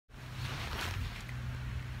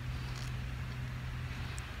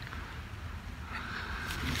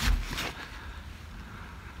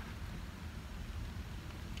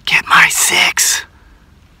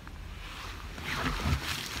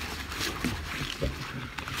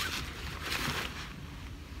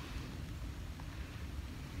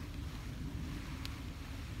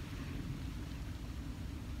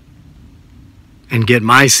and get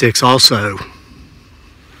my 6 also.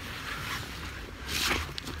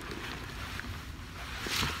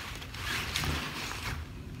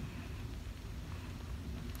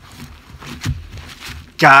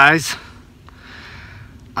 Guys,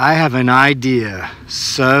 I have an idea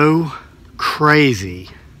so crazy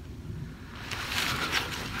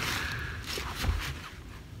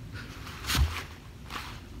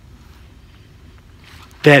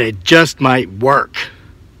that it just might work.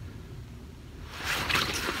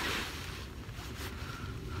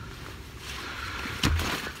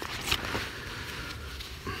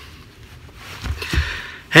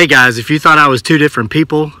 Hey guys, if you thought I was 2 different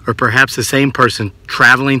people, or perhaps the same person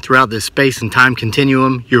traveling throughout this space and time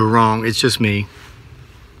continuum, you're wrong. It's just me.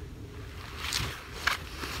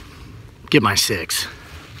 Get my 6.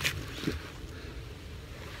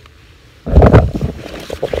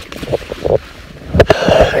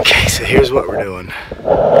 Okay, so here's what we're doing.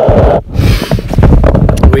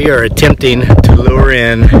 We are attempting to lure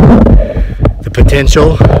in the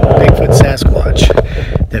potential Bigfoot Sasquatch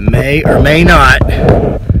that may or may not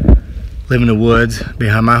live in the woods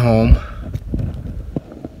behind my home.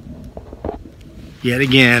 Yet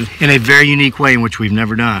again, in a very unique way in which we've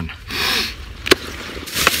never done.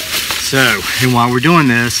 So, and while we're doing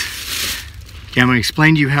this, I'm going to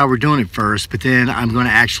explain to you how we're doing it first, but then I'm going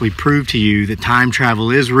to actually prove to you that time travel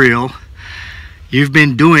is real. You've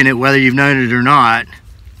been doing it whether you've known it or not,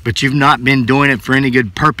 but you've not been doing it for any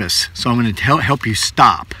good purpose. So I'm going to help you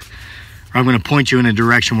stop. Or I'm going to point you in a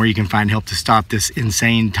direction where you can find help to stop this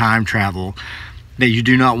insane time travel that you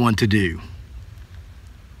do not want to do.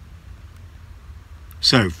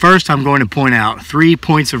 So first I'm going to point out 3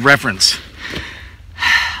 points of reference.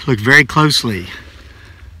 Look very closely.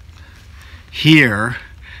 Here,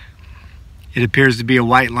 it appears to be a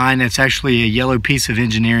white line. That's actually a yellow piece of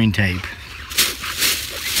engineering tape,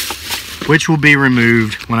 which will be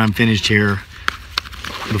removed when I'm finished here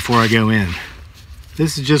before I go in.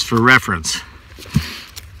 This is just for reference.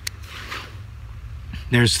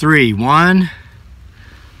 There's 3. 1,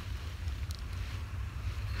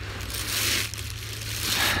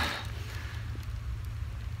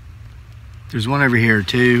 there's 1 over here,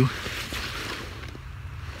 2.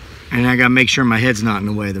 And I gotta make sure my head's not in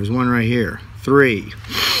the way. There's 1 right here. 3.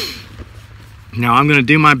 Now I'm gonna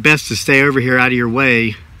do my best to stay over here out of your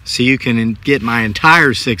way so you can get my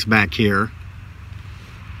entire 6 back here.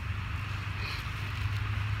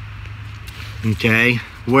 Okay,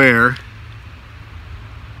 where,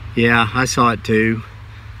 yeah, I saw it too.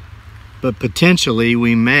 But potentially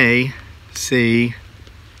we may see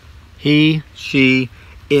he, she,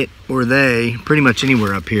 it, or they, pretty much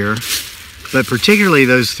anywhere up here. But particularly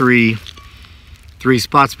those three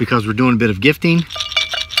spots, because we're doing a bit of gifting.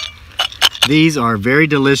 These are very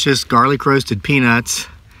delicious garlic roasted peanuts.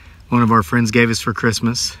 One of our friends gave us for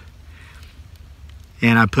Christmas.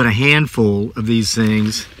 And I put a handful of these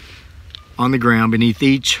things on the ground beneath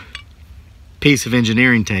each piece of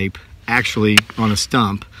engineering tape, actually on a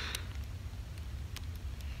stump.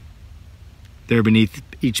 There beneath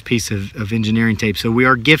each piece of engineering tape. So we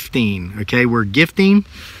are gifting, okay? We're gifting.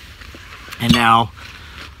 And now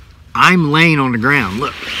I'm laying on the ground.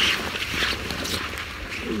 Look.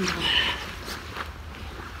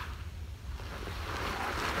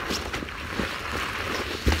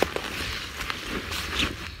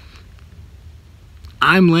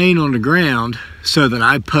 I'm laying on the ground so that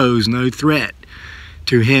I pose no threat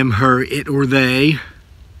to him, her, it, or they.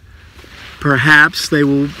 Perhaps they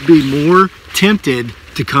will be more tempted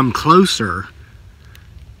to come closer.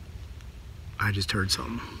 I just heard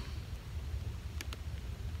something.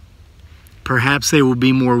 Perhaps they will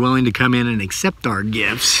be more willing to come in and accept our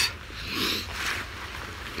gifts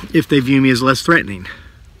if they view me as less threatening.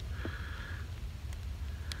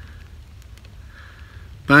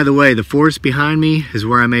 By the way, the forest behind me is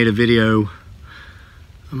where I made a video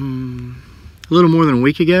a little more than a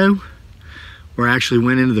week ago, where I actually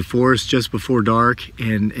went into the forest just before dark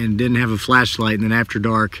and didn't have a flashlight, and then after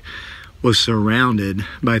dark was surrounded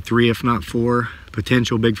by 3, if not 4,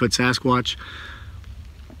 potential Bigfoot Sasquatch.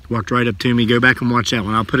 Walked right up to me. Go back and watch that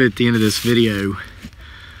one. I'll put it at the end of this video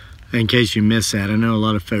in case you missed that. I know a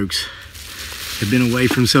lot of folks have been away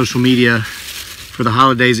from social media for the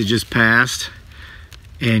holidays that just passed,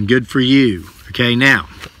 and good for you. Okay, now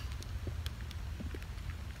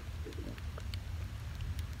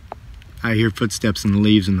I hear footsteps in the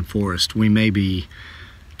leaves in the forest. We may be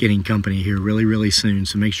getting company here really, really soon,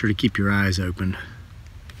 so make sure to keep your eyes open.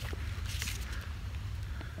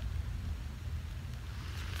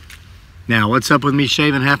 Now, what's up with me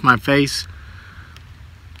shaving half my face?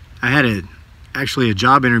 I had actually a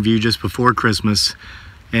job interview just before Christmas,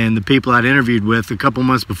 And the people I'd interviewed with a couple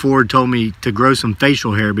months before told me to grow some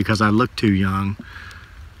facial hair because I looked too young.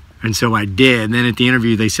 And so I did. And then at the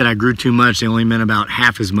interview, they said I grew too much. They only meant about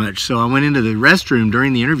half as much. So I went into the restroom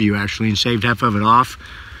during the interview, actually, and shaved half of it off.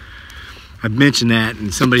 I've mentioned that,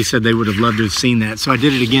 and somebody said they would have loved to have seen that. So I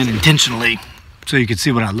did it again intentionally so you could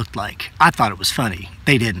see what I looked like. I thought it was funny.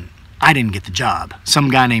 They didn't. I didn't get the job. Some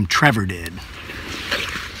guy named Trevor did.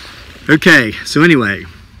 Okay, so anyway,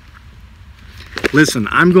 listen,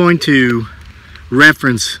 I'm going to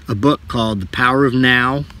reference a book called The Power of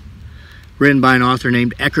Now, written by an author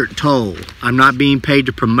named Eckhart Tolle. I'm not being paid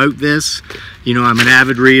to promote this. You know, I'm an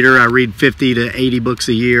avid reader. I read 50 to 80 books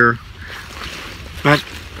a year.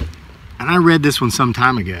 And I read this one some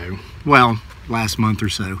time ago. Well, last month or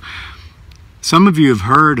so. Some of you have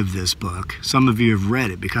heard of this book. Some of you have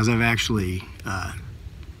read it because I've actually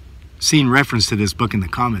seen reference to this book in the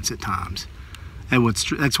comments at times.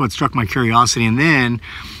 That's what struck my curiosity. And then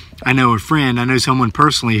I know a friend, I know someone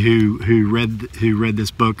personally who read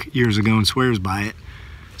this book years ago and swears by it.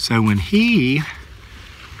 So when he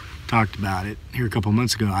talked about it here a couple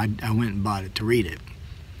months ago, I went and bought it to read it.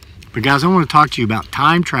 But guys, I want to talk to you about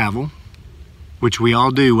time travel, which we all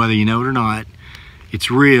do, whether you know it or not. It's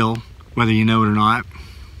real, whether you know it or not.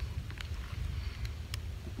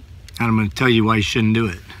 And I'm going to tell you why you shouldn't do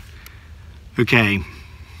it. Okay.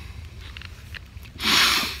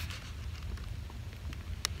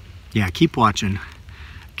 Yeah, keep watching.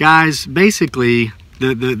 Guys, basically,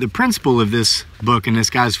 the principle of this book and this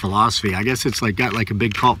guy's philosophy, I guess it's like got like a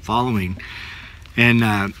big cult following.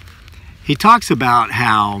 And he talks about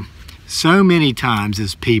how so many times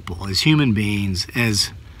as people, as human beings,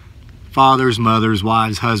 as fathers, mothers,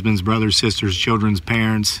 wives, husbands, brothers, sisters, children's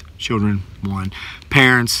parents,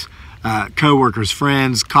 parents, co-workers,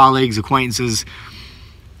 friends, colleagues, acquaintances,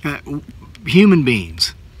 human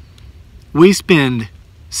beings, we spend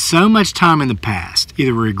so much time in the past,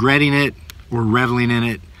 either regretting it or reveling in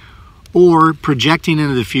it, or projecting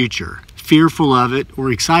into the future, fearful of it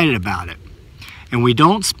or excited about it. And we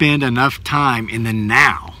don't spend enough time in the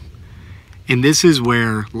now. And this is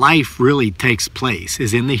where life really takes place,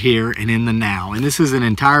 is in the here and in the now. And this is an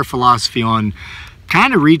entire philosophy on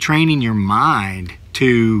kind of retraining your mind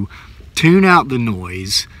to tune out the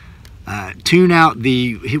noise, tune out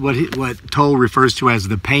what Tolle refers to as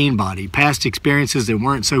the pain body, past experiences that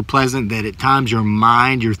weren't so pleasant that at times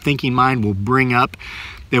your thinking mind will bring up,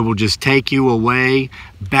 that will just take you away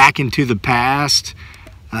back into the past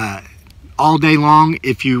all day long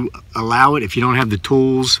if you allow it, if you don't have the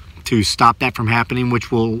tools to stop that from happening,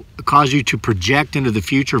 which will cause you to project into the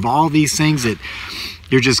future of all these things that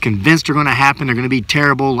you're just convinced are going to happen, they're going to be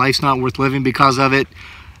terrible, life's not worth living because of it.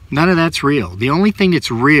 None of that's real. The only thing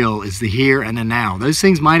that's real is the here and the now. Those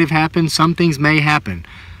things might have happened, some things may happen,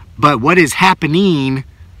 but what is happening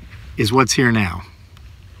is what's here now.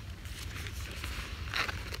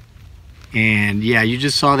 And yeah, you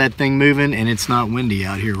just saw that thing moving, and it's not windy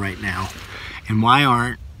out here right now. And why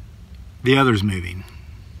aren't the others moving?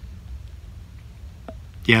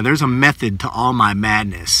 Yeah, there's a method to all my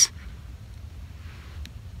madness.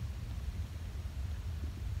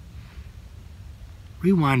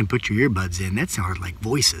 Rewind and put your earbuds in. That sounded like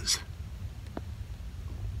voices.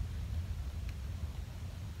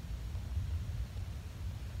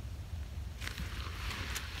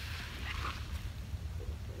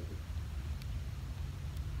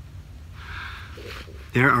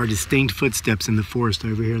 There are distinct footsteps in the forest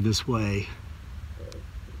over here this way.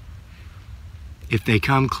 If they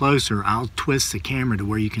come closer, I'll twist the camera to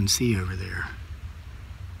where you can see over there.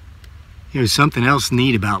 You know, something else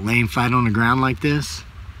neat about laying flat on the ground like this.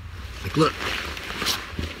 Like, look.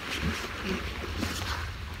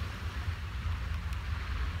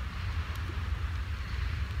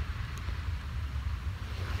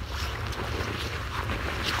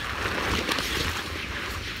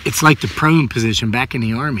 It's like the prone position back in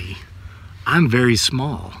the Army. I'm very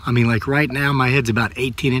small. I mean, like right now, my head's about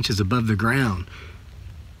 18 inches above the ground.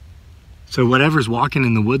 So whatever's walking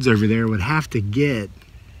in the woods over there would have to get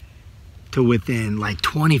to within like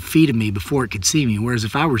 20 feet of me before it could see me. Whereas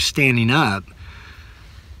if I were standing up,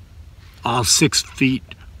 all 6 feet,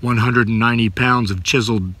 190 pounds of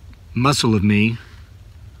chiseled muscle of me,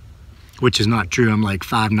 which is not true. I'm like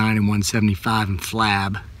 5'9" and 175 and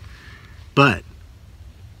flab. But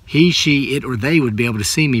he, she, it, or they would be able to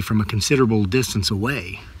see me from a considerable distance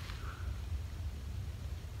away.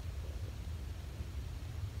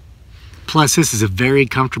 Plus, this is a very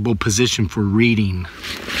comfortable position for reading.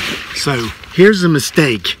 So, here's a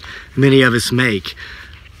mistake many of us make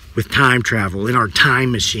with time travel in our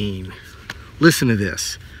time machine. Listen to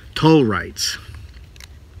this. Tolle writes,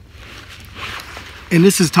 And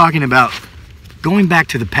this is talking about going back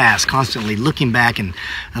to the past, constantly looking back and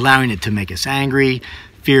allowing it to make us angry,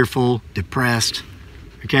 fearful, depressed.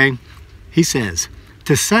 Okay? He says,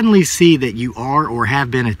 to suddenly see that you are or have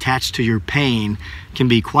been attached to your pain can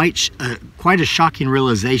be quite a shocking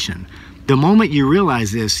realization. The moment you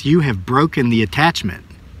realize this, you have broken the attachment.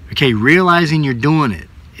 Okay, realizing you're doing it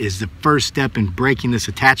is the first step in breaking this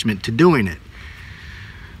attachment to doing it.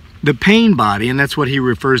 The pain body, and that's what he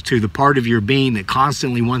refers to, the part of your being that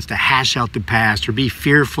constantly wants to hash out the past or be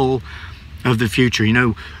fearful of the future. You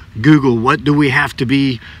know, Google, what do we have to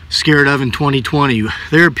be scared of in 2020?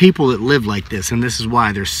 There are people that live like this, and this is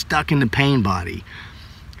why. They're stuck in the pain body,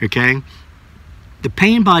 okay? The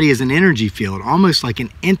pain body is an energy field, almost like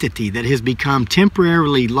an entity that has become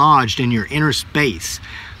temporarily lodged in your inner space.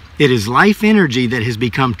 It is life energy that has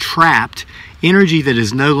become trapped, energy that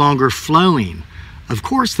is no longer flowing. Of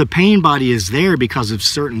course, the pain body is there because of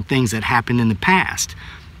certain things that happened in the past.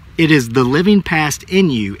 It is the living past in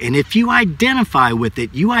you, and if you identify with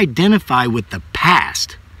it, you identify with the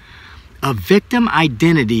past. A victim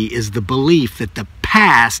identity is the belief that the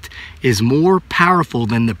past is more powerful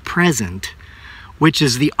than the present, which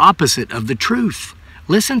is the opposite of the truth.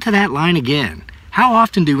 Listen to that line again. How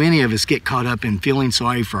often do any of us get caught up in feeling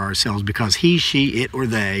sorry for ourselves because he, she, it, or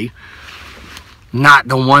they, not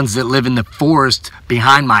the ones that live in the forest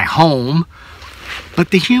behind my home,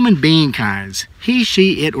 but the human being kinds, he,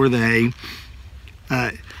 she, it, or they,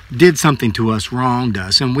 did something to us, wronged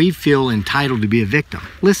us, and we feel entitled to be a victim.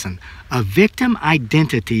 Listen, a victim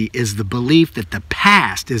identity is the belief that the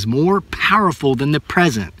past is more powerful than the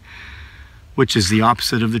present, which is the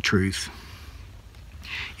opposite of the truth.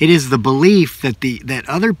 It is the belief that that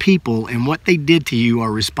other people and what they did to you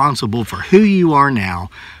are responsible for who you are now,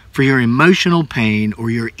 for your emotional pain or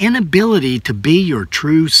your inability to be your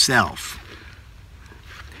true self.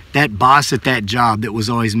 That boss at that job that was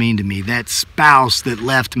always mean to me, that spouse that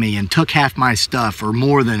left me and took half my stuff or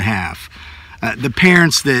more than half, the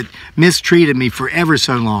parents that mistreated me for ever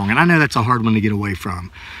so long, and I know that's a hard one to get away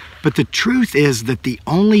from. But the truth is that the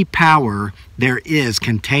only power there is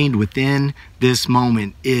contained within this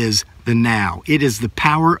moment is the now. It is the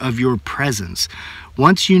power of your presence.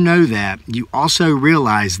 Once you know that, you also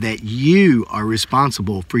realize that you are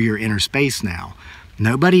responsible for your inner space now.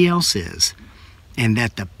 Nobody else is. And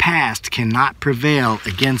that the past cannot prevail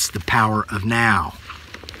against the power of now.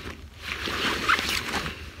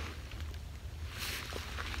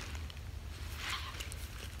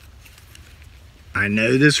 I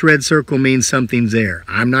know this red circle means something's there.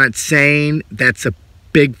 I'm not saying that's a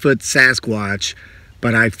Bigfoot Sasquatch,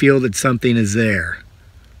 but I feel that something is there.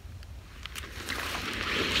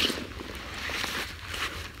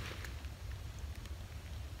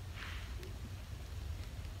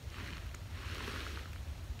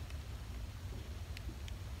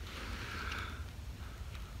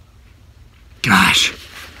 Gosh,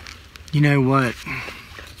 you know what?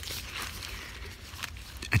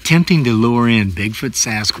 Attempting to lure in Bigfoot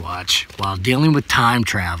Sasquatch while dealing with time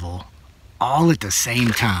travel all at the same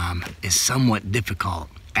time is somewhat difficult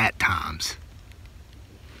at times.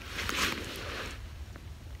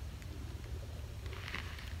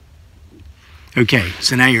 Okay,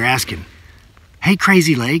 so now you're asking, hey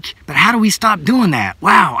Crazy Lake, but how do we stop doing that?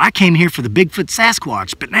 Wow, I came here for the Bigfoot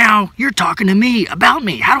Sasquatch, but now you're talking to me about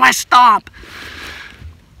me. How do I stop?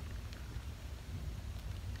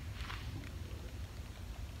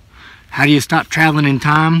 How do you stop traveling in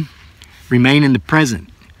time? Remain in the present.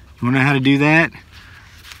 You want to know how to do that?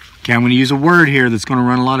 Okay, I'm going to use a word here that's going to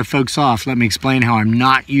run a lot of folks off. Let me explain how I'm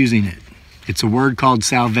not using it. It's a word called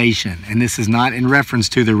salvation, and this is not in reference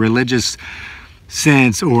to the religious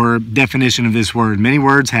sense or definition of this word. Many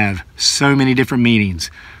words have so many different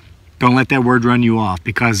meanings. Don't let that word run you off,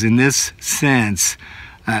 because in this sense,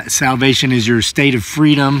 salvation is your state of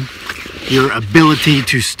freedom, your ability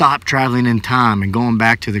to stop traveling in time and going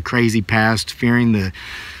back to the crazy past, fearing the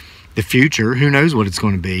future. Who knows what it's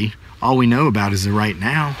going to be? All we know about is the right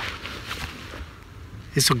now.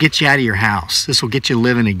 This will get you out of your house. This will get you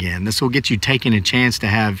living again. This will get you taking a chance to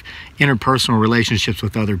have interpersonal relationships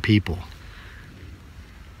with other people,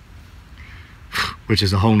 which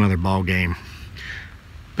is a whole nother ball game.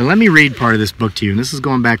 But let me read part of this book to you, and this is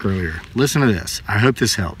going back earlier. Listen to this. I hope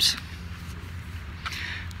this helps.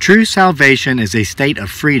 True salvation is a state of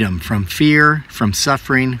freedom from fear, from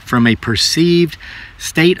suffering, from a perceived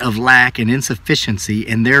state of lack and insufficiency,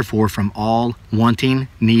 and therefore from all wanting,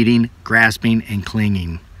 needing, grasping, and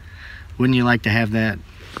clinging. Wouldn't you like to have that?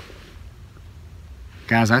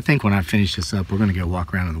 Guys, I think when I finish this up, we're going to go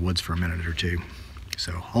walk around in the woods for a minute or two.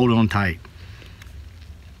 So hold on tight.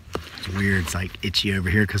 It's weird, it's like itchy over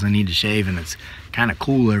here because I need to shave, and it's kind of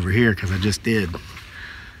cool over here because I just did.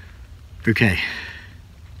 Okay.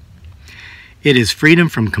 It is freedom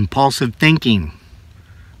from compulsive thinking.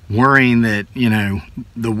 Worrying that, you know,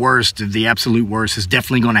 the worst, the absolute worst is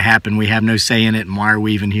definitely going to happen. We have no say in it, and why are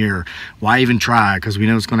we even here? Why even try? Because we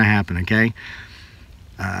know it's going to happen, okay?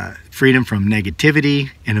 Freedom from negativity,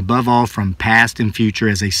 and above all, from past and future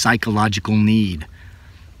as a psychological need.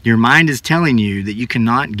 Your mind is telling you that you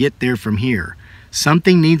cannot get there from here.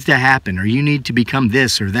 Something needs to happen, or you need to become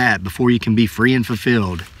this or that before you can be free and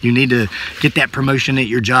fulfilled. You need to get that promotion at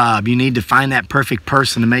your job. You need to find that perfect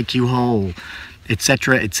person to make you whole,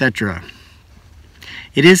 etc., etc.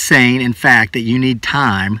 It is saying, in fact, that you need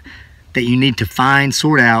time, that you need to find,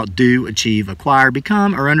 sort out, do, achieve, acquire,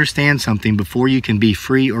 become, or understand something before you can be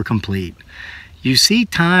free or complete. You see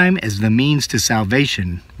time as the means to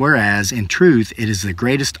salvation, whereas, in truth, it is the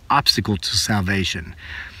greatest obstacle to salvation.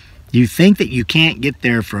 You think that you can't get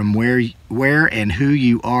there from where and who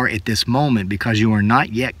you are at this moment because you are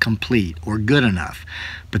not yet complete or good enough.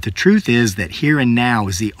 But the truth is that here and now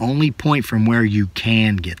is the only point from where you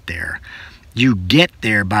can get there. You get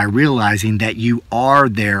there by realizing that you are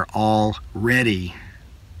there already.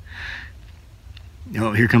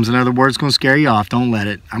 Oh, here comes another word that's going to scare you off. Don't let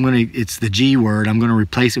it. It's the G word. I'm going to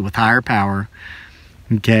replace it with higher power.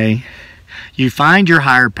 Okay? You find your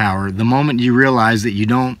higher power the moment you realize that you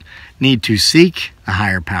don't need to seek a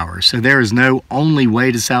higher power. So there is no only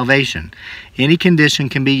way to salvation. Any condition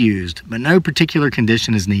can be used, but no particular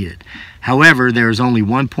condition is needed. However, there is only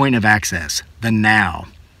one point of access, the now.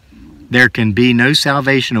 There can be no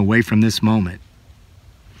salvation away from this moment.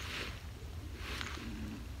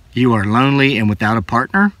 You are lonely and without a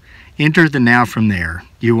partner? Enter the now from there.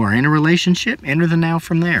 You are in a relationship? Enter the now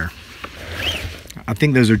from there. I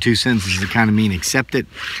think those are two sentences that kind of mean accept it,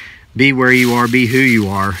 be where you are, be who you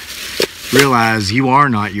are, realize you are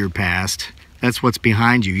not your past. That's what's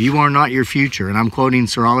behind you. You are not your future. And I'm quoting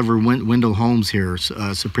Sir Oliver Wendell Holmes here,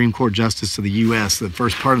 Supreme Court Justice of the U.S., the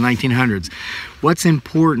first part of the 1900s. What's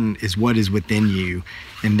important is what is within you,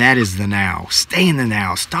 and that is the now. Stay in the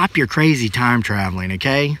now. Stop your crazy time traveling,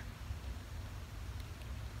 okay?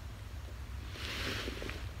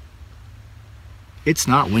 It's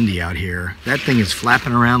not windy out here. That thing is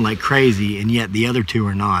flapping around like crazy, and yet the other two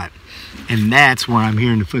are not. And that's where I'm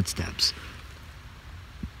hearing the footsteps.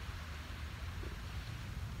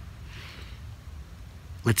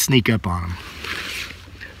 Let's sneak up on them.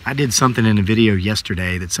 I did something in a video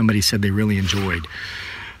yesterday that somebody said they really enjoyed.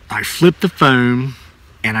 I flipped the phone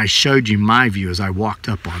and I showed you my view as I walked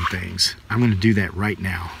up on things. I'm going to do that right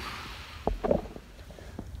now.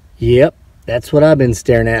 Yep, that's what I've been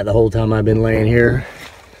staring at the whole time I've been laying here.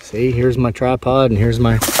 See, here's my tripod and here's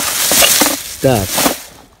my stuff.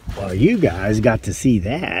 Well, you guys got to see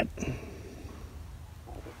that.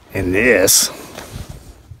 And this.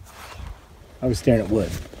 I was staring at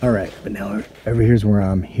wood. All right, but now over here's where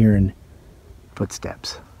I'm hearing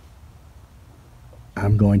footsteps.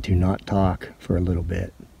 I'm going to not talk for a little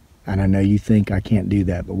bit. And I know you think I can't do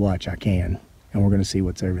that, but watch, I can. And we're going to see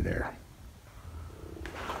what's over there.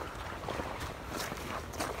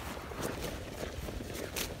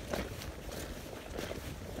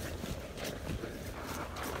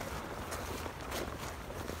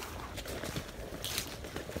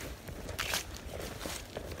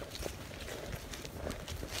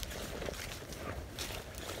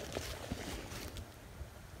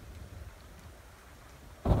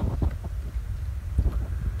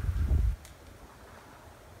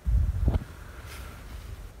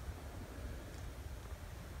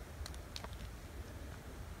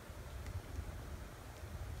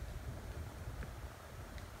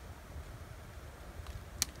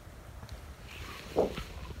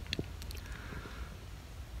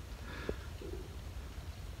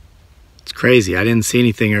 Crazy, I didn't see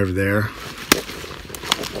anything over there.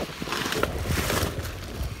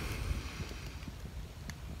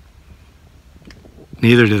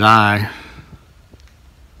 Neither did I.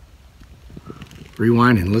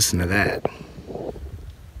 Rewind and listen to that.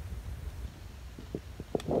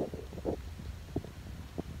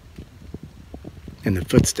 And the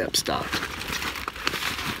footsteps stopped.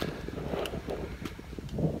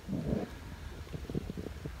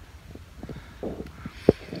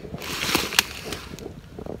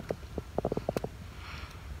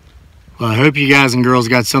 Well, I hope you guys and girls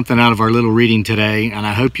got something out of our little reading today, and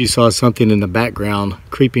I hope you saw something in the background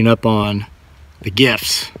creeping up on the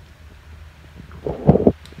gifts.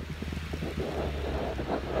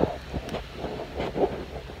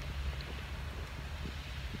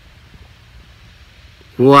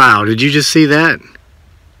 Wow, did you just see that?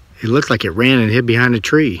 It looked like it ran and hid behind a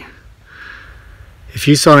tree. If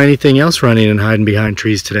you saw anything else running and hiding behind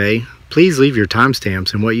trees today, please leave your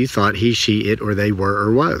timestamps and what you thought he, she, it, or they were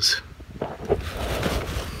or was.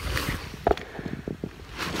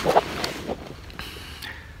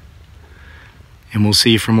 And we'll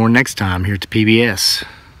see you for more next time here at the PBS.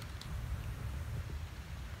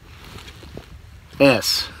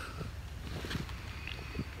 S.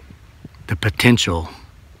 The potential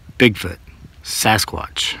Bigfoot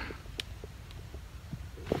Sasquatch.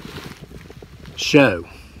 Show.